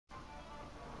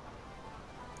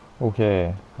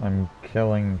Okay, I'm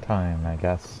killing time, I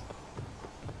guess.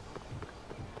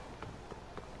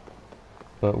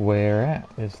 But where at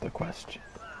is the question.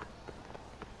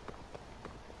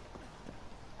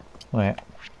 Wait.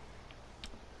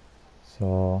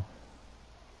 So...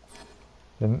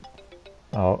 Didn't...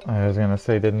 Oh, I was gonna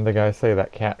say, didn't the guy say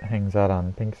that cat hangs out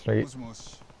on Pink Street?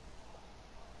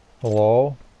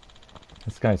 Hello?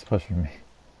 This guy's pushing me.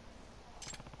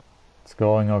 It's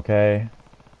going okay.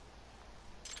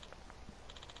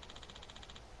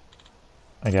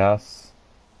 I guess.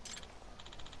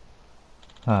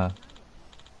 Huh.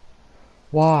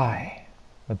 Why?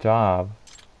 A job.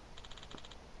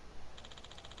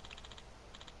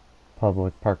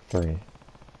 Public Park 3.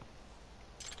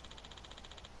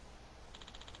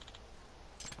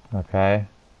 Okay.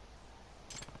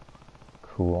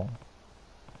 Cool.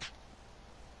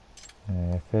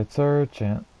 If it's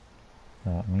urgent,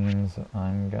 that means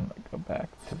I'm gonna go back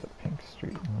to the Pink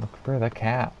Street and look for the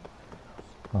cat.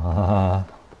 Hello.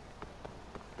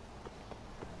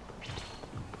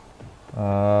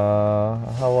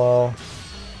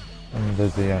 I'm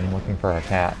busy, I'm looking for a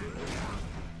cat.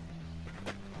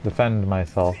 Defend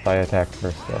myself, I attacked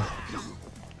first though.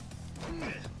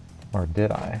 Or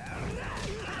did I?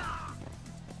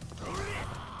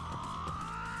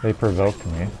 They provoked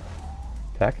me.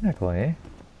 Technically.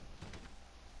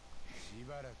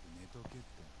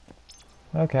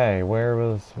 Okay, where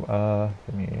was,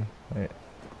 give me, wait.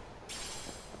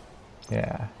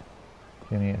 Yeah.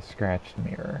 Give me a scratched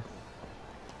mirror.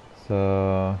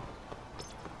 So...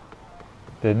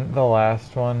 Didn't the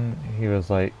last one, he was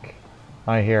like,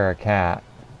 I hear a cat.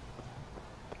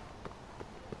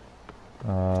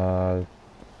 Oh.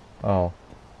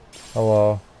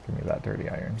 Hello. Give me that dirty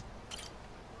iron.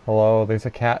 Hello, there's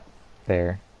a cat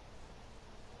there.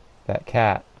 That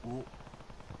cat.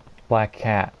 Black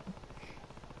cat.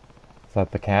 Is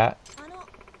that the cat?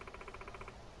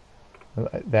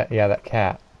 Yeah, that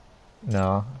cat.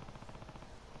 No.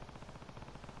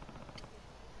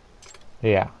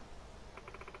 Yeah.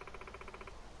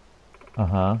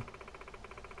 Uh-huh.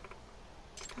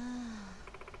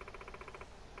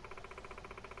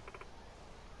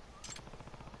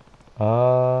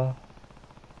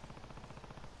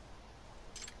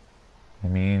 I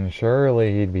mean,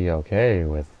 surely he'd be okay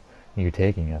with you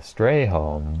taking a stray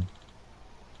home.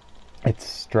 It's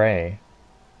stray.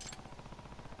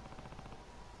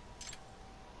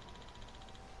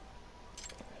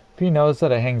 If he knows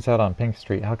that it hangs out on Pink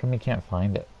Street, how come he can't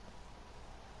find it?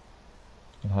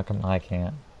 And how come I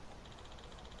can't?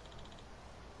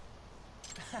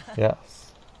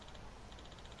 Yes.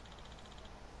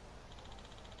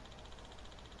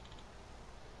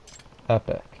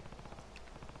 Epic.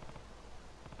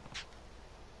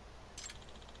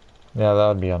 Yeah, that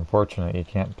would be unfortunate. You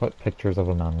can't put pictures of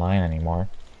them online anymore.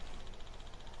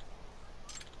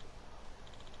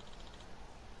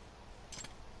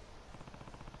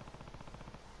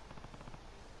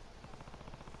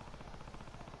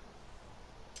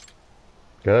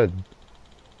 Good.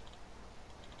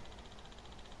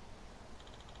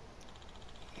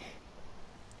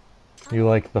 You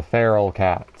like the feral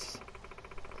cats.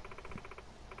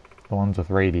 The ones with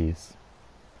rabies.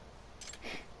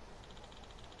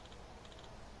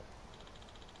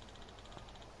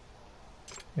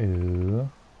 Ooh.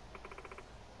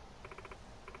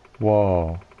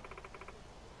 Whoa.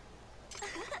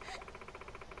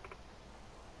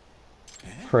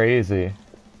 Crazy.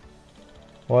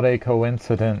 What a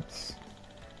coincidence.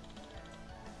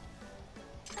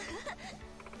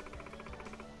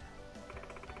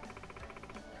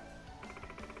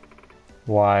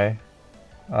 Why?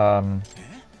 Um.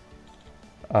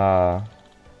 Uh.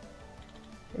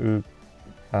 Ooh.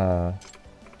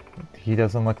 He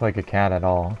doesn't look like a cat at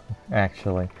all,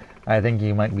 actually. I think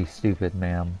you might be stupid,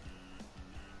 ma'am.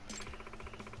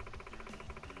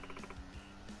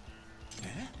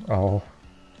 Oh.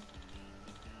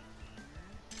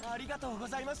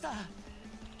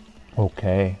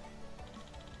 Okay.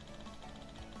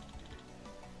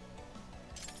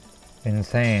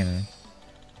 Insane.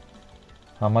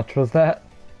 How much was that?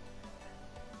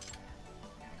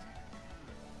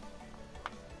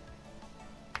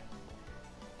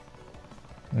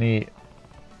 Neat.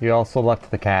 You also left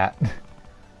the cat.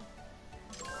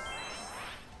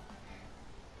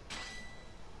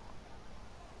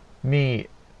 Neat.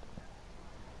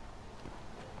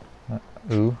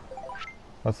 Ooh.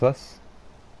 What's this?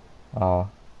 Oh.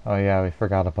 Oh yeah, we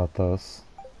forgot about those.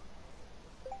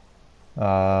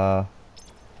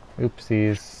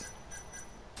 Oopsies.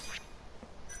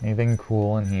 Anything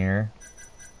cool in here?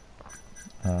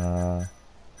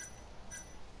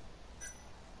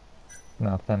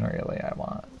 Nothing really I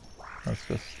want.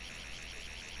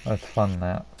 Let's fun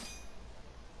that.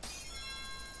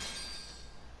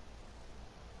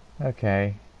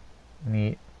 Okay.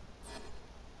 Neat.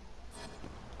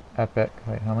 Epic.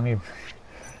 Wait, how many?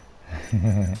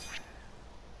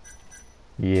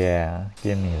 Yeah,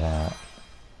 give me that.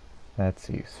 That's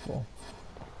useful.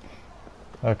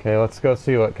 Okay, let's go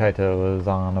see what Kaito is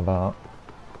on about.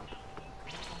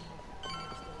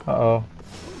 Uh-oh.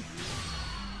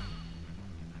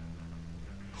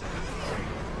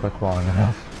 Took long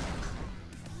enough.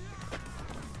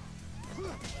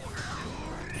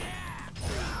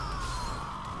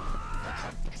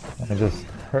 I just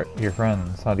hurt your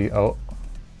friends. How do you... Oh.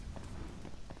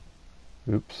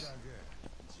 Oops.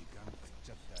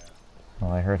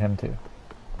 Well, I hurt him too.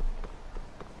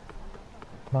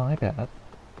 My bad.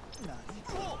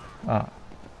 Ah.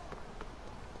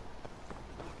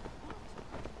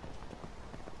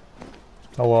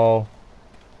 Hello.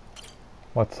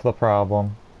 What's the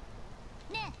problem?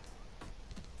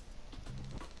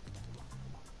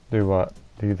 Do what?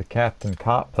 Do the Captain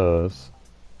Cop pose.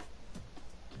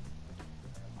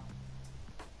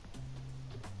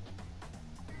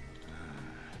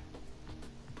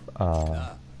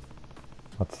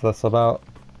 What's this about?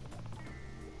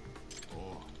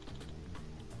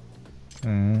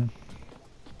 Hmm.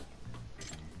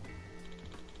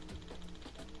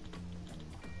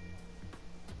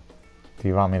 Do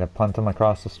you want me to punt him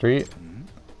across the street?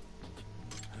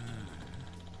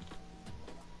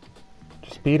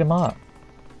 Just beat him up.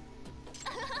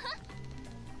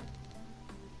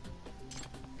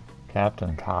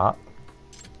 Captain Cop.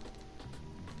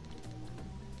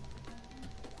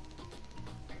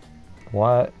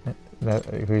 What?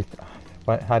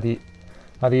 What? How do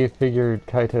you figure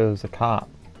Kaito's a cop?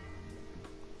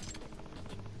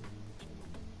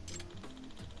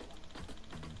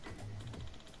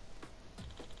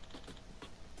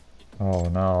 Oh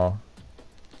no.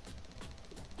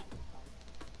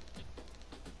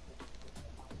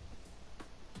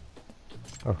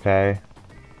 Okay.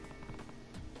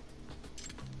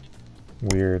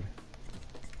 Weird.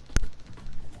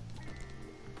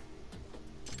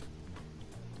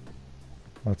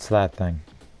 What's that thing?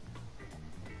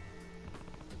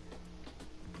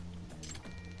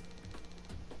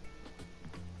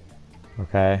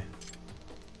 Okay.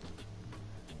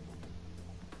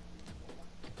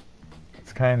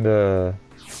 It's kinda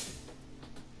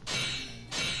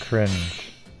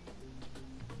cringe.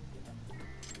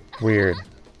 Weird.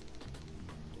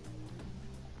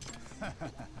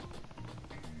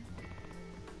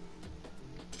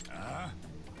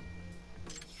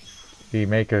 You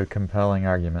make a compelling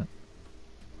argument.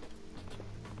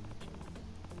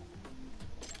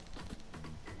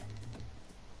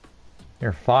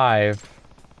 You're 5.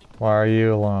 Why are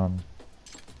you alone?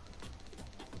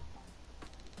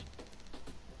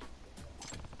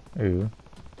 Ooh.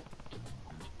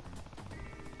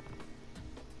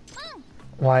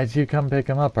 Why'd you come pick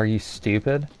him up? Are you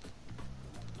stupid?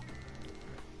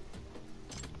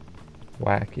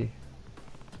 Wacky.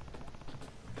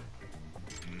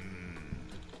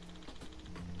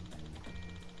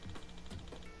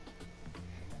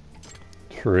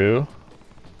 True.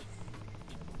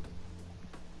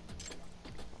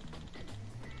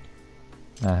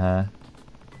 Uh-huh.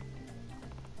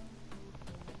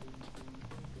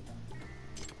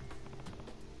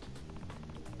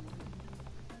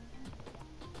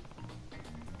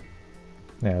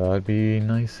 Yeah, that would be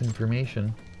nice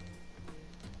information.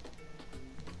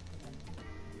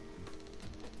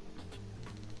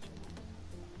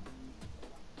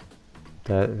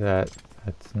 That's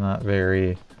not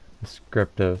very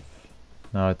descriptive.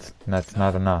 No, that's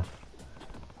not enough.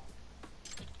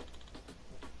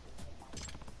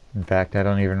 In fact, I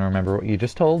don't even remember what you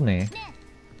just told me.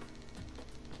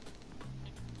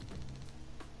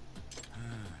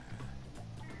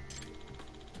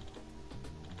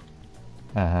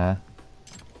 Uh-huh.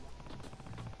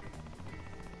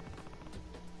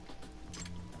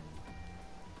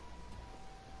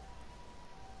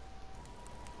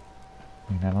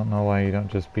 I mean, I don't know why you don't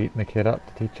just beat the kid up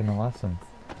to teach him a lesson.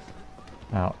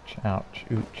 Ouch, ouch,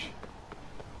 ooch.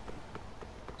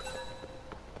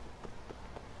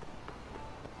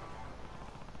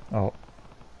 Oh.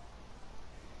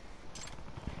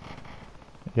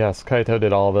 Yes, Kaito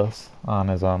did all this on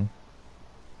his own.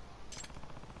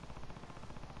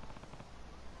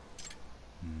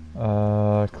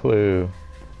 Clue.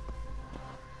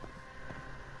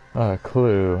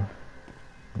 Clue.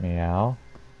 Meow.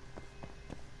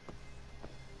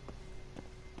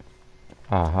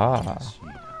 Aha.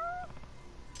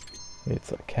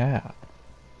 It's a cat.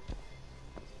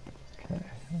 Okay.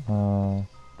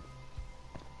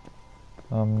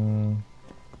 Um...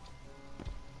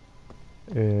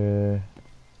 Uh...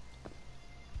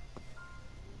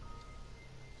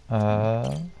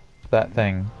 That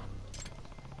thing.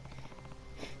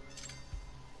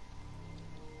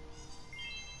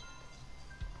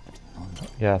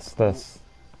 Yes, this.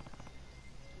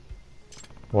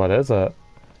 What is it?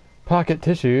 Pocket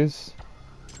tissues.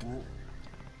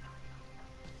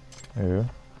 Ooh.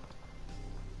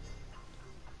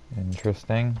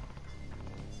 Interesting.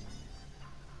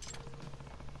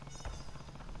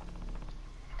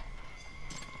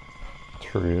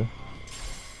 True.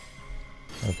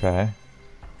 Okay.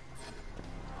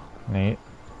 Neat.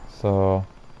 So,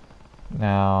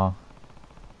 now,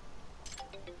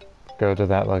 go to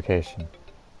that location.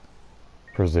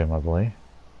 Presumably.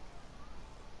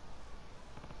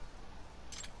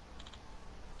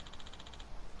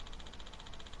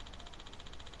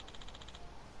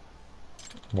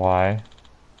 Why?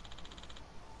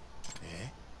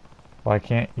 Why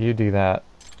can't you do that?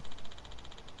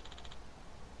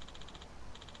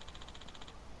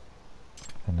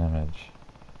 An image.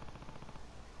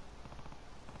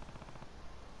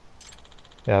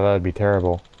 Yeah, that would be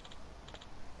terrible.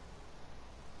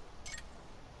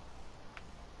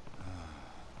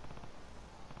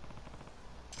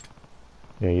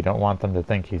 Yeah, you don't want them to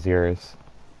think he's yours.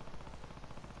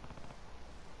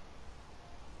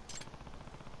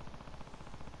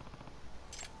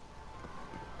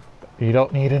 You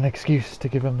don't need an excuse to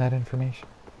give him that information.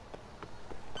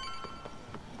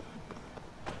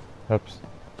 Oops.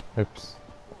 Oops.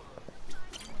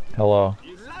 Hello.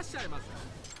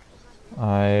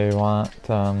 I want,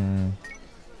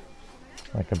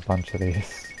 like a bunch of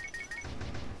these.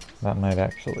 That might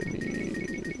actually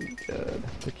be good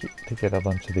to get a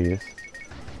bunch of these.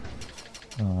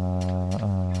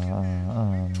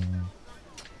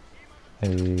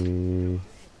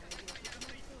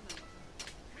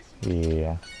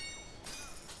 Yeah.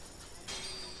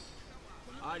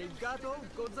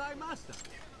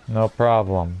 No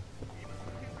problem.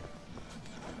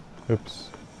 Oops.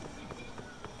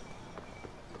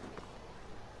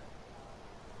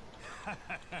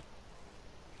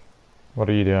 What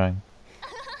are you doing?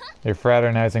 You're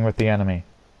fraternizing with the enemy.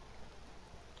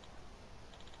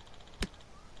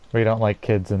 We don't like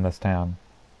kids in this town.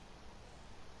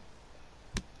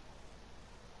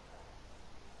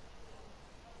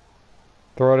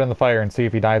 Throw it in the fire and see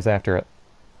if he dives after it.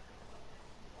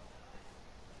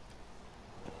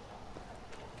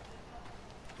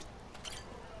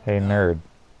 Hey, nerd.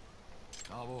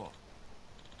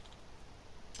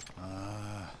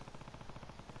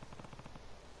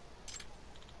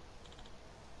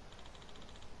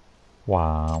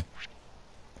 Wow.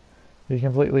 You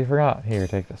completely forgot. Here,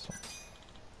 take this one.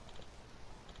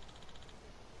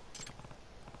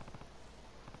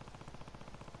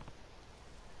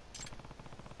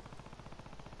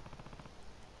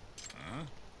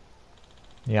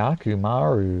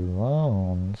 Yakumaru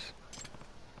loans.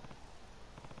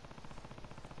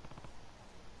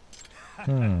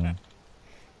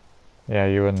 Yeah,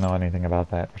 you wouldn't know anything about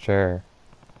that for sure.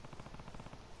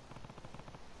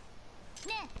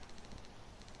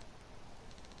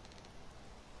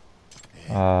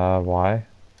 Why?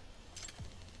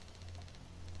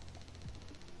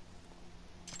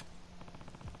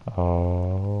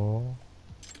 Oh.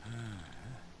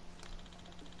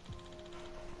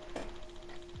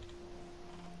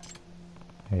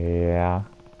 Yeah.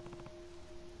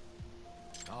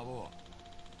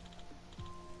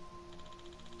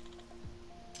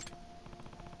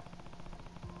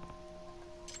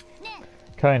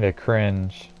 Kinda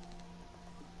cringe.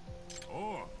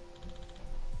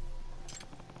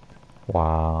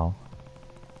 Wow.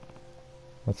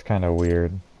 That's kinda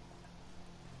weird.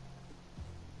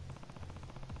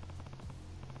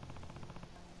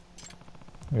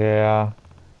 Yeah.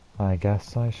 I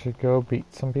guess I should go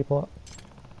beat some people up.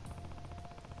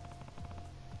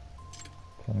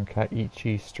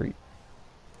 Tenkaichi Street.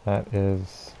 That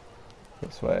is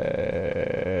this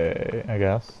way, I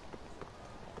guess.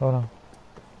 Oh no.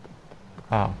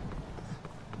 Ow.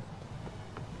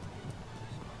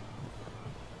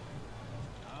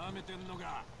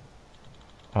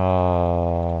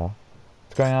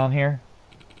 What's going on here?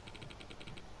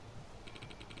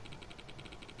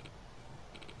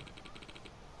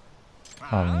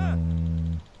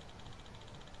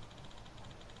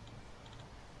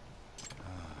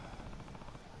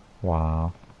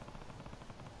 Wow.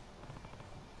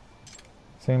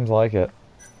 Seems like it.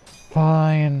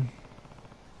 Fine.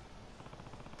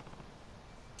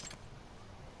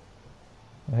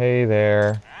 Hey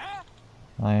there.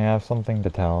 I have something to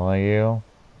tell you.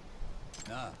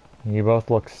 You both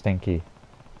look stinky.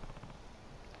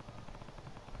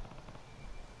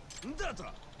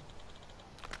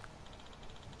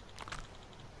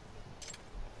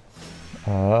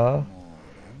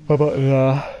 but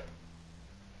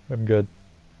I'm good.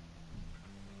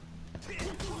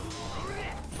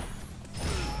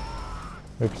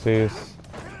 Oopsies.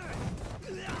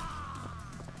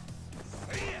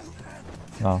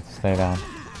 No, stay down.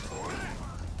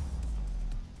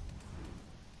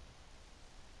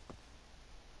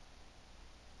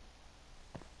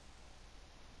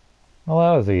 Well,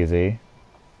 that was easy.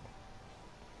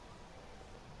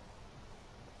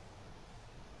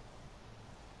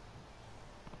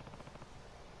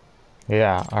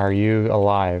 Yeah, are you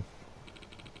alive?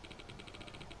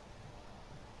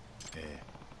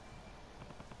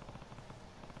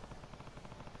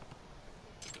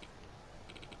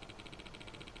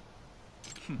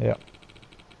 Yep.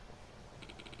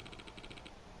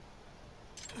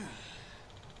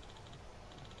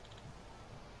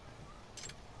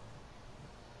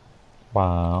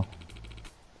 Wow.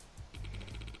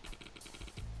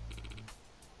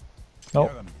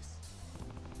 Nope.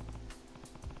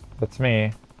 That's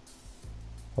me.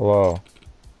 Hello.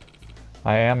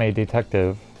 I am a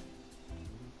detective.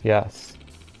 Yes.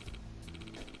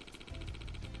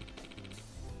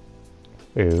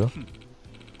 Ooh.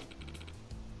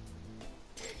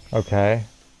 Okay.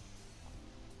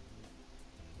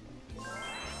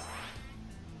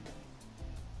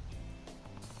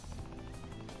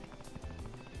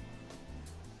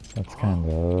 That's kind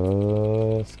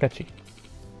of sketchy.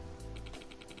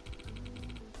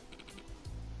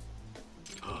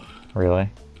 Really?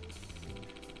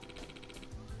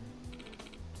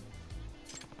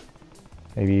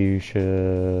 Maybe you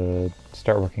should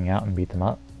start working out and beat them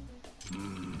up.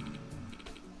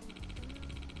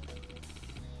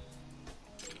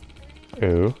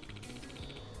 Ooh.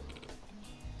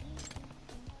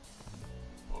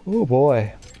 Oh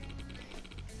boy.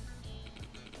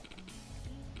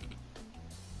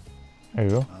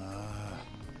 Ooh.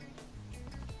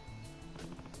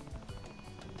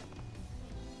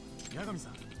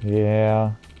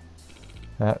 Yeah.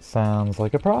 That sounds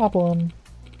like a problem.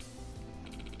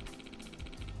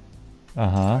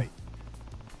 Uh-huh.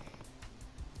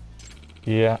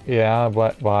 Yeah,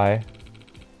 what, why?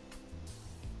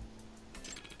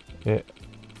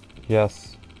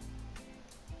 Yes.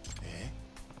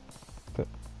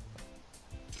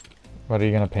 What are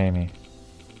you gonna pay me?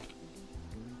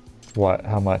 What,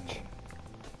 how much?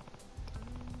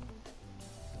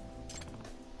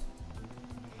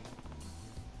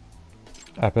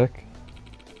 Epic?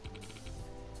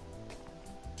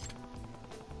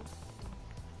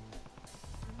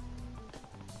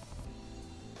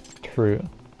 True.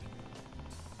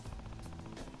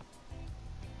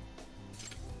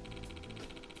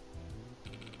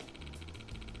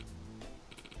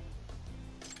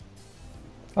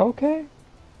 Okay.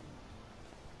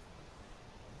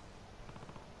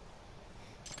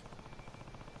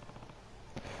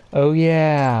 Oh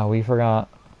yeah, we forgot.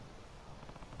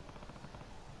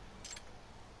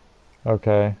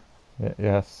 Okay.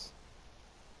 Yes.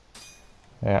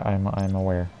 Yeah, I'm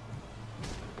aware.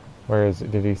 Where is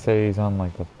it? Did he say he's on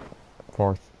like the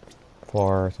 4th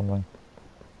floor or something?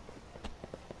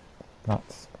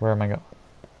 Nuts. Where am I going?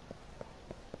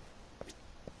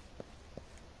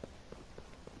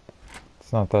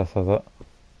 It's not this, is it?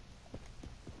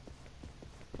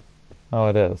 Oh,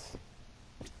 it is.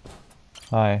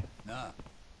 Hi.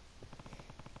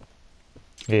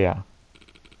 Yeah.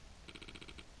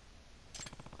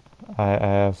 I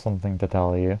have something to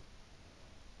tell you.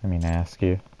 I mean, ask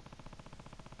you.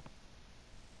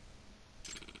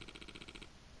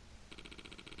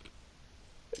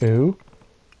 Ooh?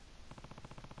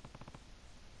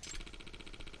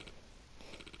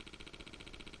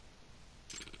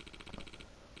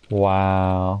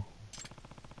 Wow.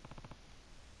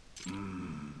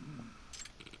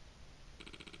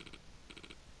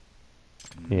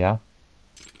 Yeah.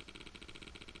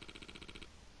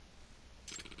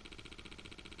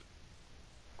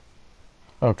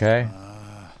 Okay.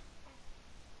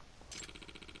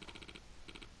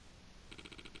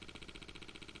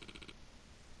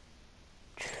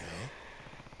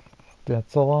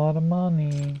 That's a lot of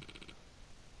money.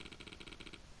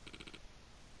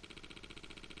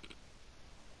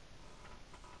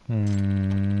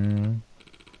 Hmm.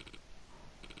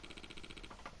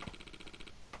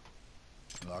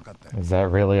 Is that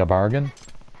really a bargain?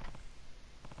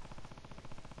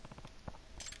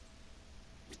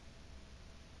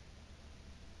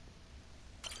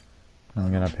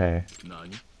 I'm gonna pay.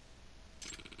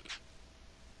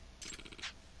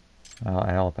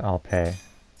 I'll pay.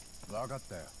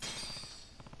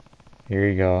 Here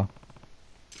you go.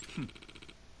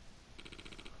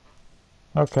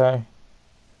 Okay.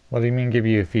 What do you mean give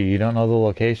you a fee? You don't know the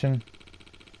location?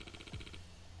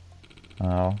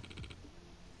 Oh.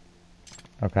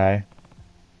 Okay.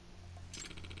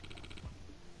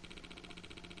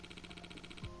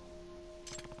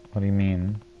 What do you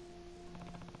mean?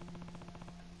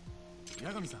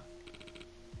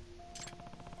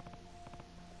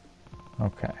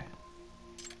 Okay.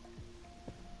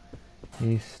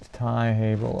 East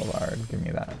Taihei Boulevard. Give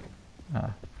me that.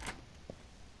 Ah.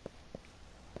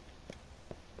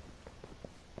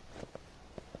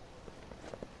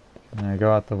 Can I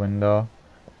go out the window?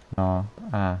 No.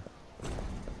 Ah.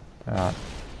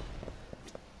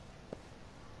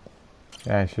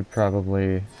 Yeah, I should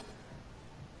probably...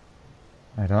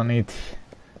 I don't need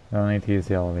to use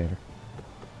the elevator.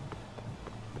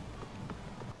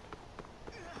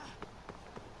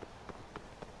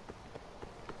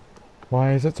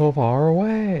 Why is it so far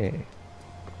away?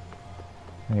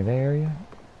 Are you there yet?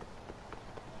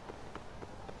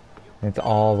 It's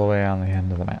all the way on the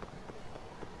end of the map.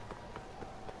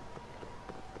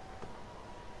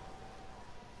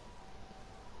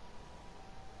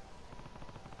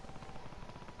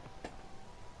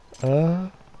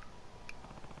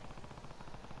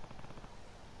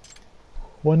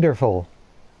 Wonderful.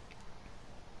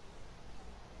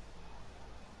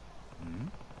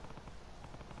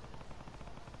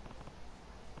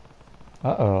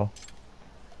 Uh-oh.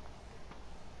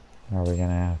 Are we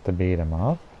gonna have to beat him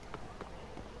up?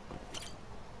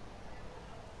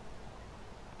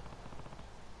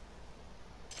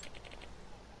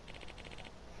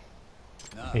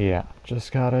 Yeah,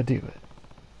 just gotta do it.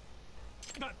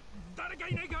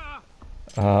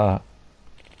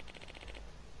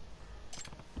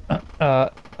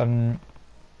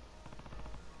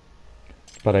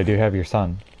 But I do have your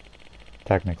son,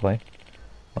 technically.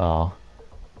 Well,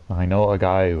 I know a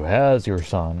guy who has your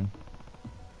son.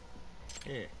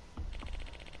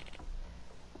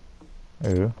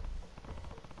 Ooh.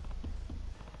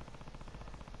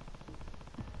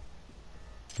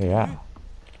 Yeah.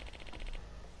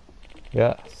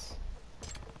 Yes.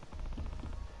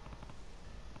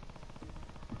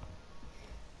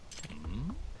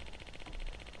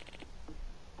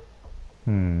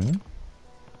 Hmm.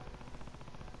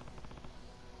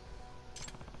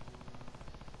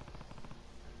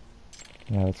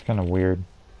 Yeah, that's kind of weird.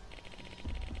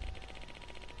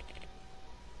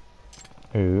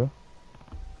 Ooh.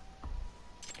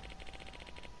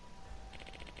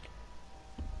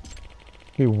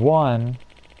 He won.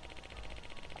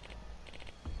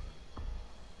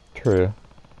 True.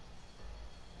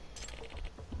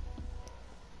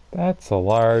 That's a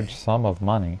large sum of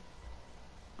money.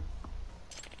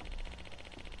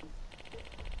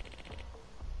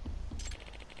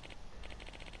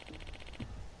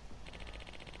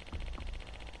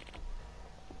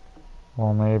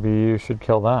 Well, maybe you should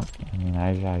kill them. I mean,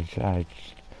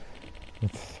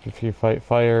 if you fight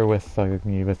fire with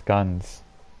guns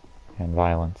and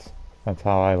violence, that's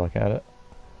how I look at it.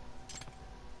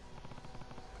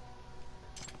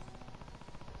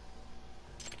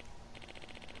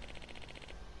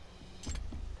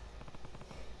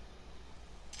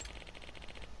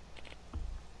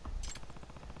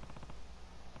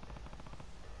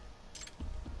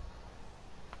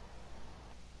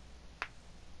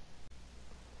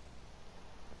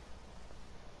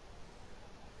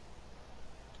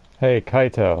 Hey,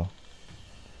 Kaito.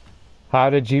 How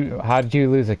did you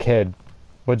lose a kid?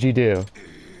 What'd you do?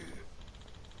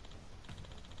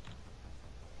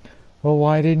 Well,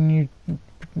 why didn't you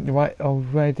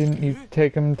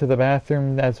take him to the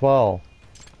bathroom as well?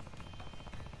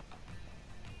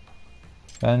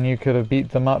 Then you could have beat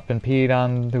them up and peed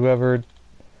on whoever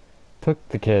took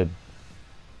the kid.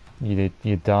 You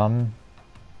dumb.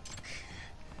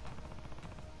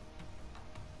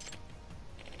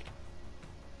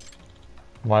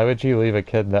 Why would you leave a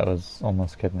kid that was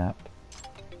almost kidnapped?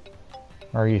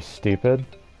 Are you stupid?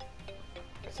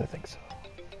 Because I think so.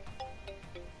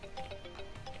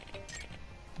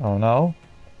 Oh no?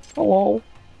 Hello?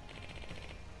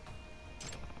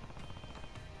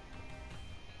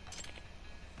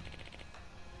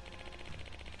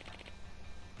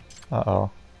 Uh-oh.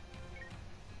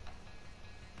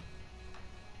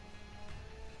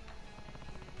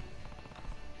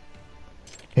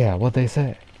 Yeah, what'd they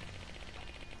say?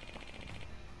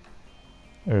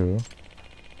 Ooh.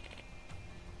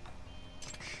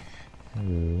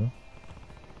 Ooh.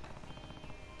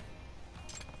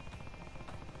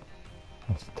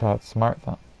 That's smart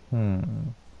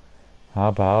then. How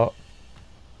about...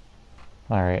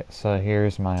 Alright, so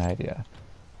here's my idea.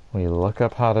 We look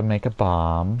up how to make a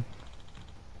bomb.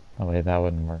 Oh wait, that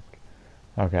wouldn't work.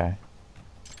 Okay.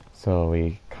 So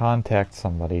we contact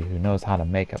somebody who knows how to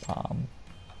make a bomb.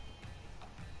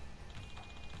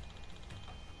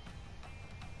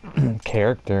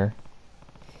 Character.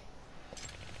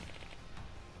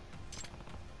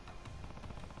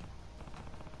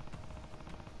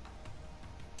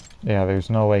 Yeah, there's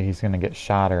no way he's gonna get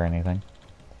shot or anything.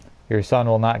 Your son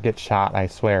will not get shot, I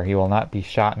swear. He will not be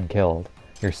shot and killed.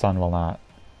 Your son will not.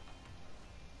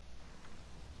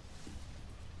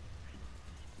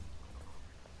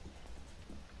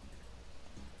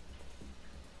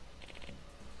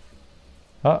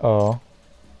 Uh-oh.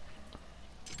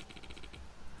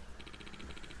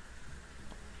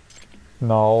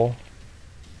 No.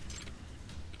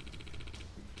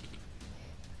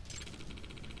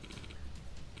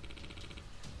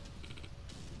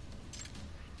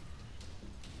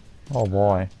 Oh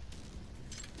boy.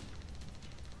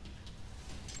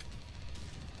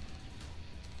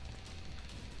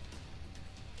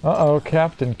 Uh-oh,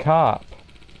 Captain Cop.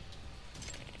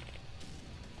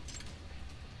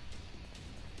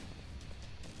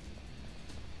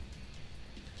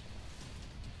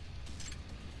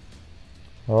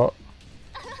 Oh.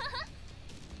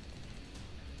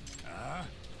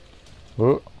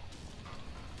 Oh.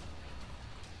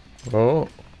 Oh.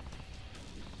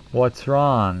 What's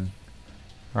wrong?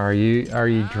 Are you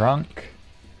drunk?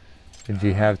 Did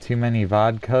you have too many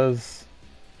vodkas?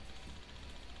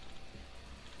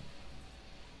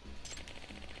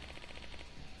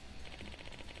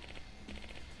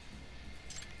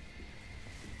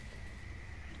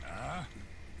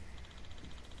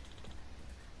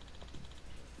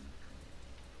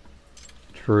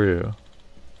 True.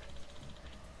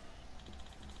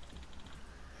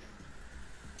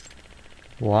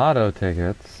 Lotto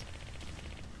tickets.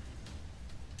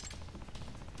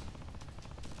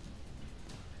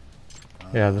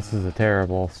 Yeah, this is a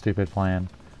terrible, stupid plan.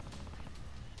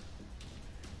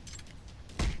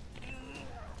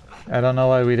 I don't know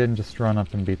why we didn't just run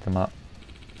up and beat them up.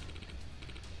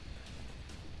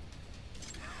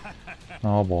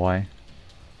 Oh boy.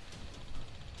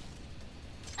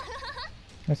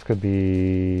 This could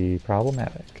be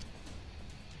problematic.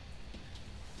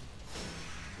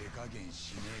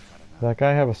 Does that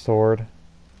guy have a sword?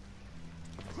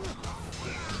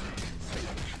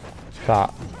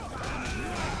 Stop.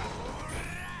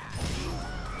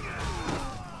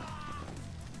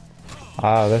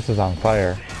 Ah, this is on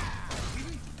fire.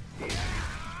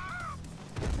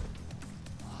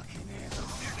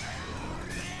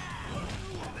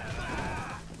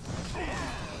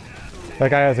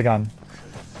 That guy has a gun.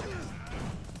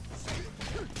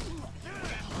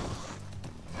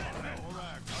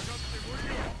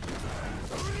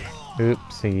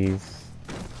 Oopsies.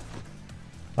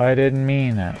 I didn't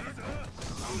mean it.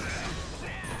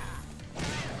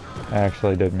 I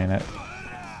actually did mean it.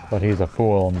 But he's a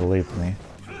fool and believed me.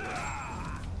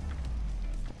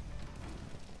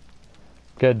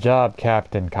 Good job,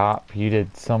 Captain Cop. You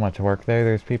did so much work there.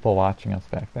 There's people watching us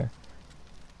back there.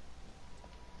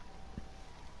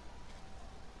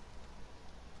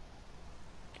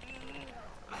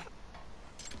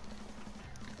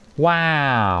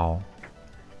 Wow!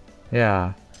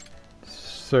 Yeah.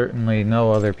 Certainly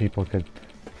no other people could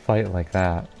fight like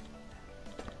that.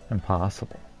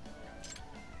 Impossible.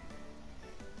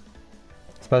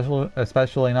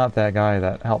 Especially not that guy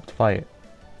that helped fight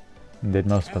and did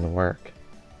most of the work.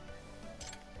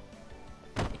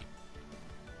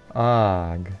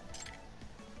 Ugh.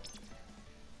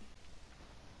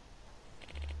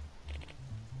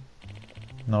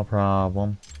 No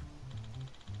problem.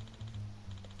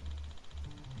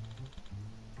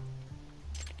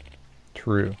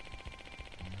 True.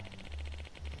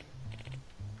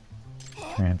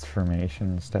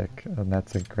 Transformation stick. Oh,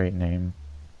 that's a great name.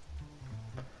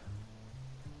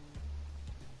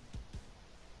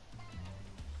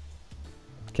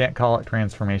 Can't call it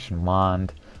transformation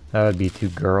wand. That would be too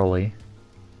girly.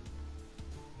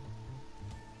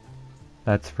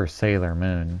 That's for Sailor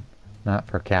Moon, not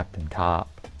for Captain Cop.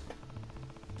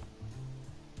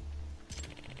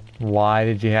 Why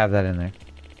did you have that in there?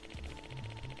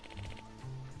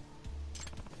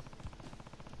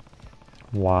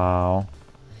 Wow.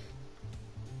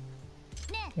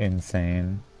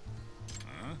 Insane.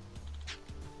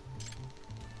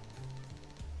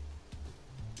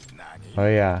 Oh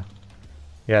yeah.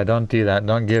 Yeah, don't do that.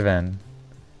 Don't give in.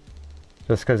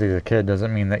 Just because he's a kid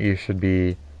doesn't mean that you should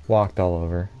be walked all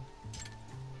over.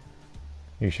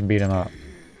 You should beat him up.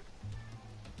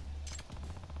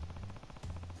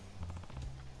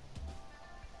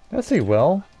 Yes, he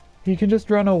will. He can just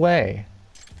run away.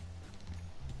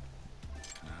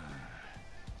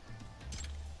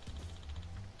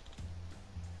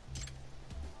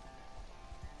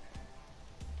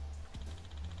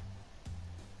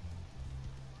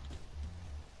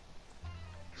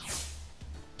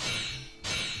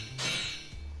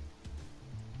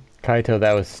 Kaito,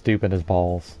 that was stupid as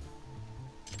balls.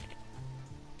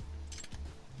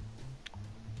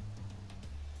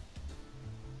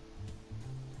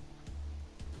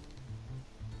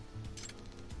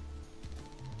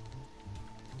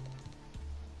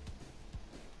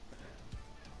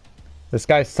 This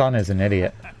guy's son is an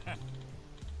idiot.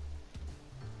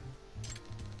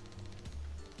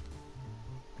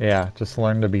 Yeah, just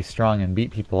learn to be strong and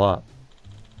beat people up.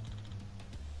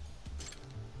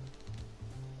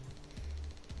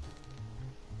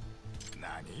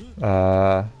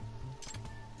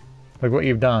 Look what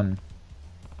you've done.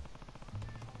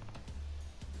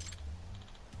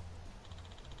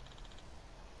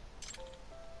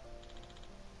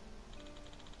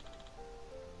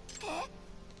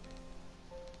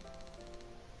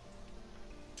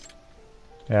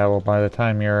 Yeah, well, by the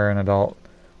time you're an adult,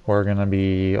 we're gonna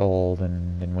be old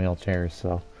and in wheelchairs,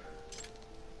 so.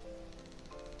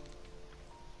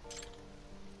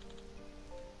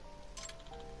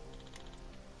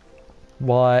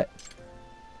 What?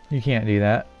 You can't do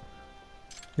that.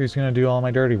 Who's gonna do all my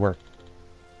dirty work?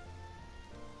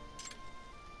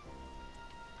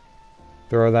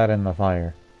 Throw that in the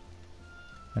fire.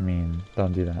 I mean,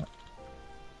 don't do that.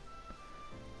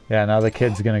 Yeah, now the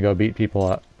kid's gonna go beat people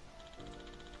up.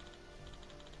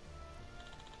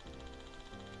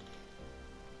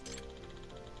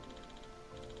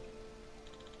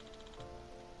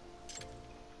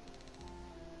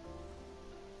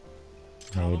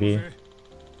 Maybe.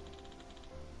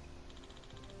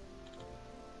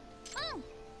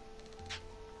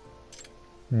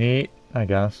 Neat, I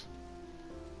guess.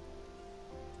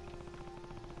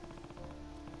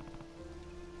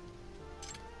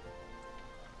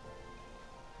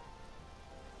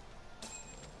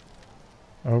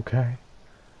 Okay.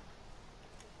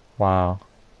 Wow.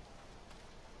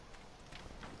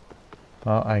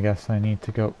 Well, I guess I need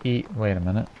to go eat. Wait a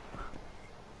minute.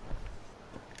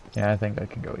 Yeah, I think I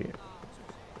can go eat.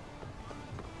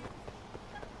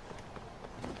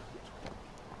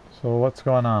 So what's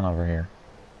going on over here?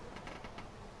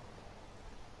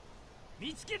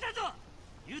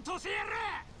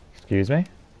 Excuse me?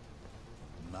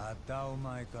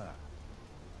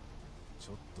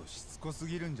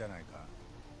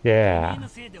 Yeah.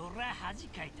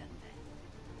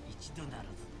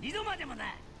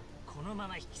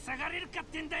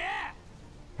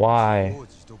 Why?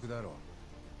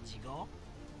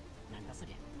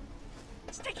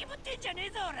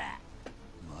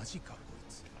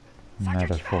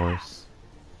 Metaphors.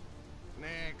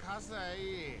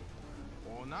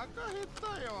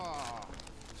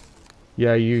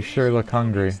 Yeah, you sure look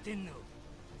hungry.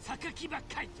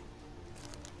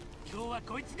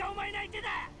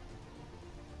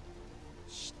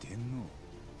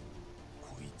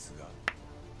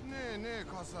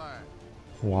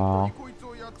 Wow.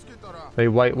 They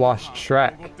whitewashed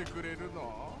Shrek.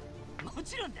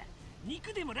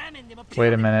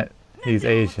 Wait a minute. He's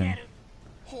Asian.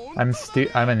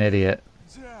 I'm an idiot.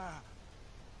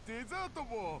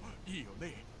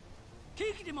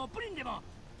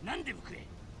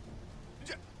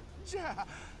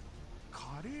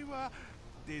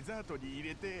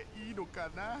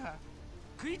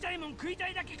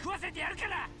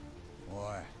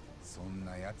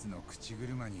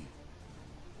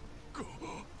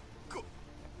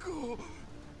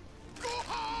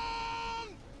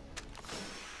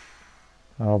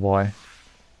 Oh boy.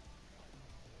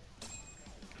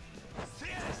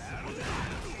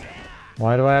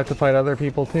 Why do I have to fight other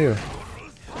people too?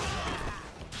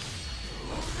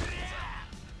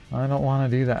 I don't want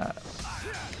to do that.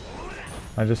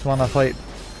 I just want to fight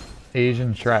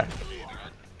Asian Shrek.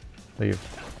 Leave.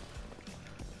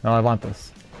 No, I want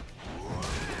this.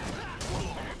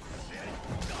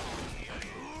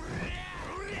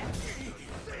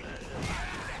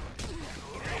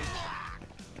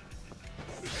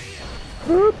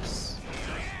 Oops.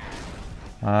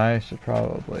 I should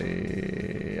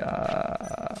probably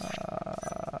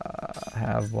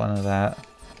have one of that.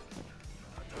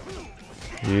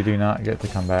 You do not get to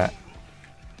come back.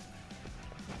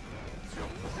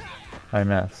 I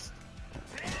missed.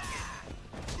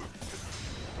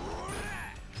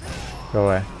 Go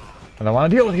away. I don't want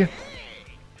to deal with you.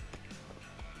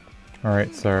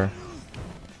 Alright, sir.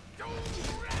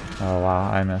 Oh wow,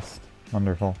 I missed.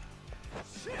 Wonderful.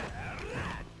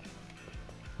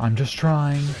 I'm just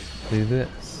trying to do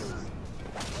this.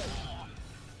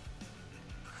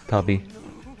 Tubby.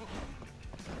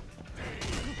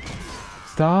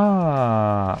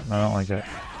 Stop! I don't like it.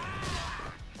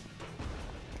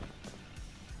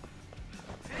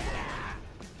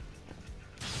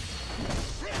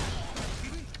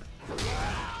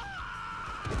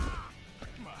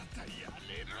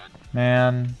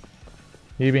 Man,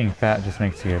 you being fat just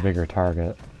makes you a bigger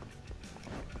target.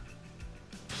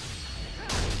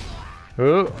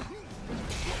 Ooh!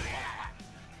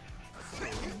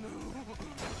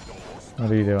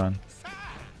 What are you doing?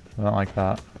 I don't like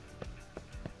that.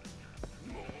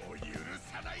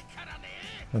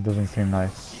 That doesn't seem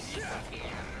nice.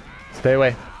 Stay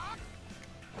away.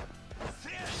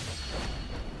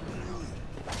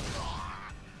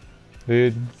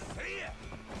 Dude,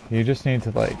 you just need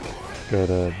to like go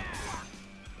to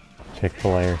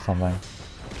Chick-fil-A or something.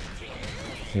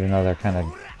 Even though they're kind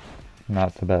of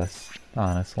not the best,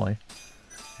 honestly,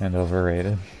 and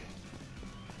overrated.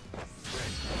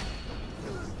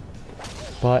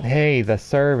 But hey, the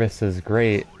service is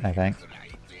great, I think.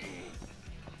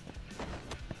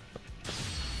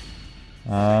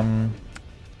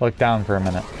 Look down for a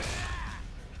minute.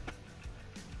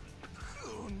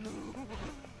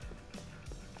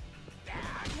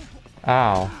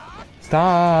 Ow.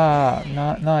 Stop!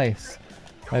 Not nice.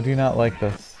 I do not like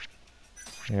this.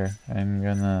 Here, I'm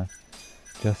gonna...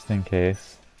 just in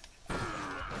case.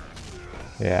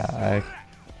 Yeah, I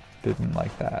didn't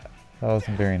like that. That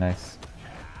wasn't very nice.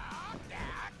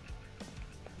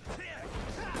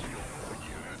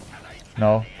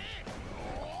 No.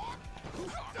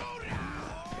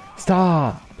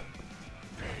 Stop!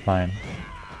 Fine.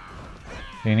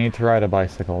 You need to ride a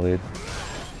bicycle, dude.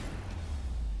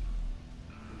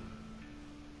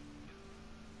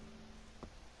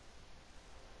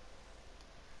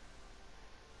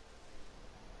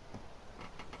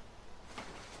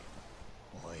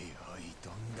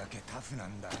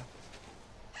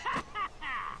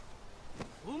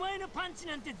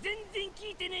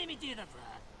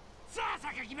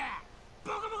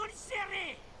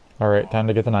 Alright, time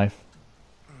to get the knife.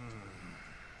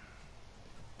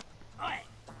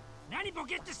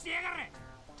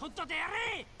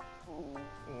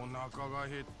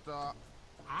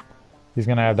 He's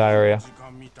gonna have diarrhea.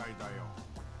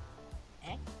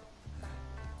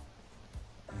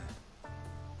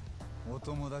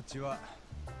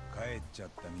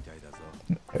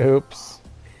 Oops.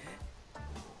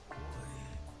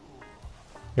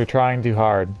 You're trying too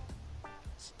hard.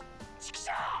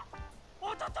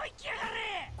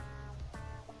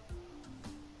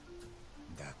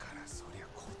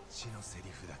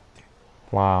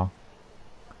 Wow.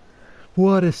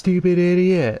 What a stupid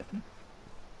idiot.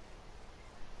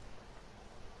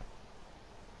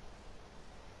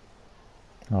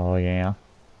 Oh yeah.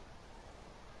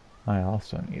 I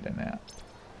also need a nap.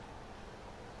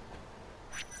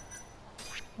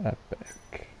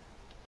 Epic.